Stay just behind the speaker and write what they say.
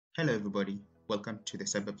Hello, everybody. Welcome to the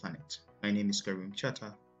Cyberplanet. My name is Karim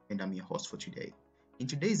Chata, and I'm your host for today. In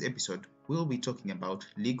today's episode, we'll be talking about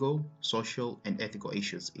legal, social, and ethical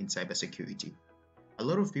issues in cybersecurity. A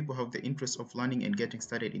lot of people have the interest of learning and getting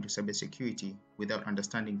started into cybersecurity without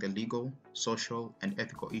understanding the legal, social, and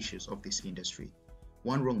ethical issues of this industry.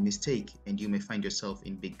 One wrong mistake, and you may find yourself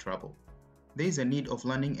in big trouble. There is a need of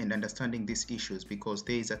learning and understanding these issues because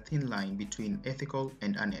there is a thin line between ethical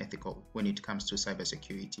and unethical when it comes to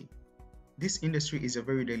cybersecurity. This industry is a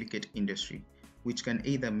very delicate industry, which can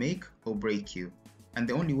either make or break you. And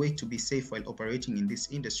the only way to be safe while operating in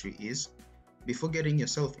this industry is, before getting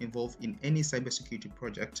yourself involved in any cybersecurity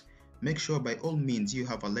project, make sure by all means you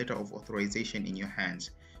have a letter of authorization in your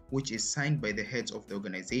hands, which is signed by the heads of the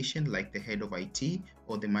organization like the head of IT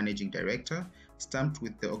or the managing director, stamped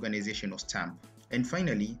with the organizational stamp. And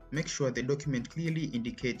finally, make sure the document clearly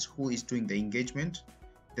indicates who is doing the engagement,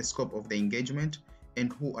 the scope of the engagement,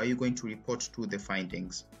 and who are you going to report to the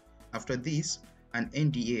findings. After this, an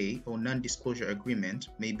NDA or non-disclosure agreement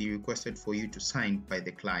may be requested for you to sign by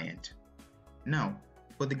the client. Now,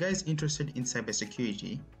 for the guys interested in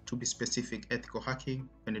cybersecurity, to be specific, ethical hacking,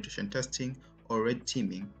 penetration testing, or red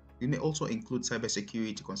teaming, we may also include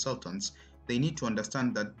cybersecurity consultants. They need to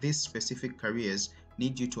understand that these specific careers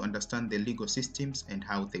need you to understand the legal systems and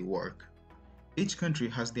how they work. Each country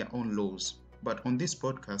has their own laws, but on this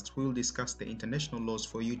podcast, we will discuss the international laws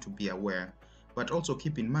for you to be aware. But also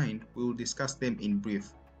keep in mind, we will discuss them in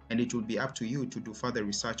brief, and it will be up to you to do further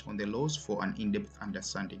research on the laws for an in-depth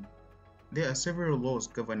understanding. There are several laws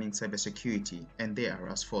governing cybersecurity, and they are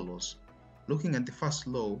as follows. Looking at the first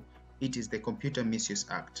law, it is the Computer Misuse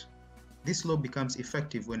Act. This law becomes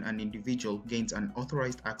effective when an individual gains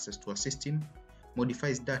unauthorized access to a system,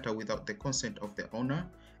 modifies data without the consent of the owner,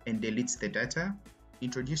 and deletes the data,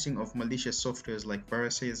 introducing of malicious softwares like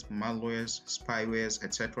viruses, malwares, spywares,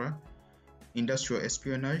 etc., industrial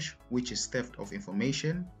espionage, which is theft of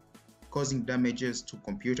information, causing damages to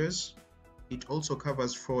computers. It also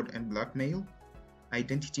covers fraud and blackmail,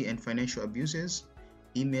 identity and financial abuses,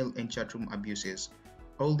 email and chatroom abuses.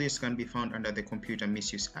 All this can be found under the Computer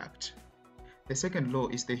Misuse Act. The second law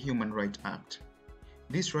is the Human Rights Act.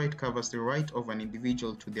 This right covers the right of an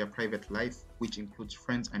individual to their private life, which includes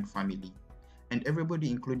friends and family. And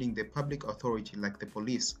everybody, including the public authority like the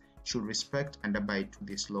police, should respect and abide to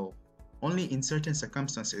this law. Only in certain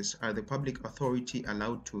circumstances are the public authority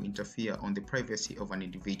allowed to interfere on the privacy of an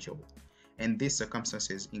individual. And these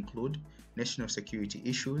circumstances include national security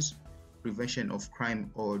issues, prevention of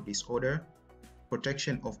crime or disorder,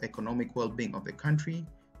 protection of economic well-being of the country,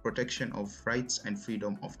 protection of rights and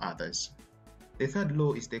freedom of others. The third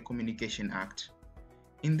law is the Communication Act.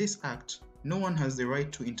 In this act, no one has the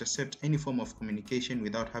right to intercept any form of communication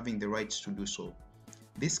without having the right to do so.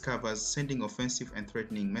 This covers sending offensive and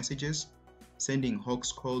threatening messages, sending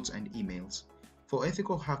hoax calls and emails. For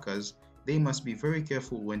ethical hackers, they must be very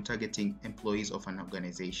careful when targeting employees of an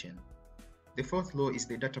organization. The fourth law is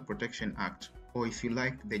the Data Protection Act, or if you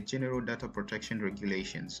like, the General Data Protection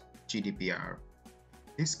Regulations, GDPR.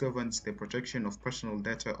 This governs the protection of personal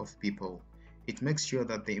data of people. It makes sure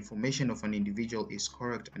that the information of an individual is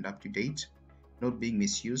correct and up to date, not being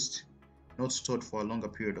misused, not stored for a longer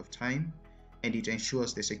period of time, and it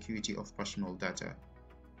ensures the security of personal data.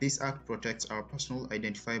 This act protects our personal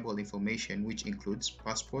identifiable information, which includes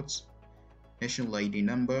passports, national ID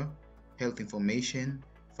number, health information,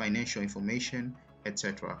 financial information,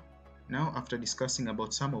 etc. Now, after discussing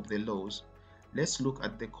about some of the laws, let's look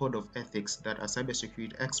at the code of ethics that a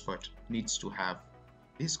cybersecurity expert needs to have.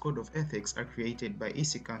 These code of ethics are created by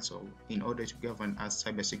EC Council in order to govern as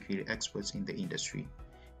cybersecurity experts in the industry.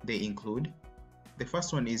 They include: the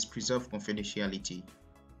first one is preserve confidentiality.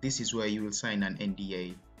 This is where you will sign an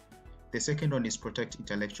NDA. The second one is protect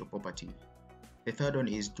intellectual property. The third one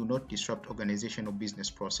is do not disrupt organizational business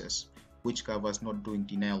process, which covers not doing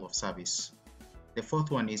denial of service. The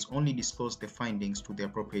fourth one is only disclose the findings to the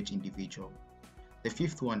appropriate individual. The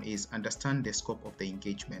fifth one is understand the scope of the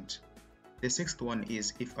engagement. The sixth one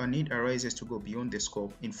is if a need arises to go beyond the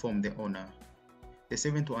scope, inform the owner. The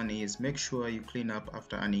seventh one is make sure you clean up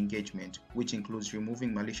after an engagement, which includes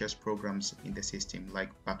removing malicious programs in the system like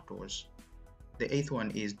backdoors. The eighth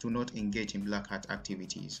one is do not engage in black hat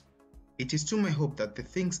activities. It is to my hope that the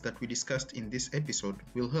things that we discussed in this episode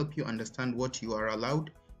will help you understand what you are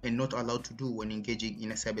allowed and not allowed to do when engaging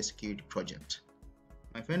in a cybersecurity project.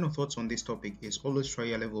 My final thoughts on this topic is always try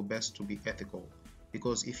your level best to be ethical,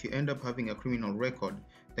 because if you end up having a criminal record,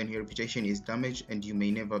 then your reputation is damaged and you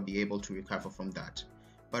may never be able to recover from that.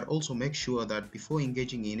 But also make sure that before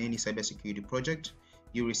engaging in any cybersecurity project,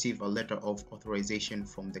 you receive a letter of authorization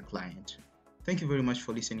from the client. Thank you very much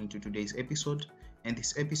for listening to today's episode, and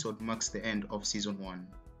this episode marks the end of Season 1.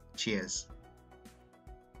 Cheers!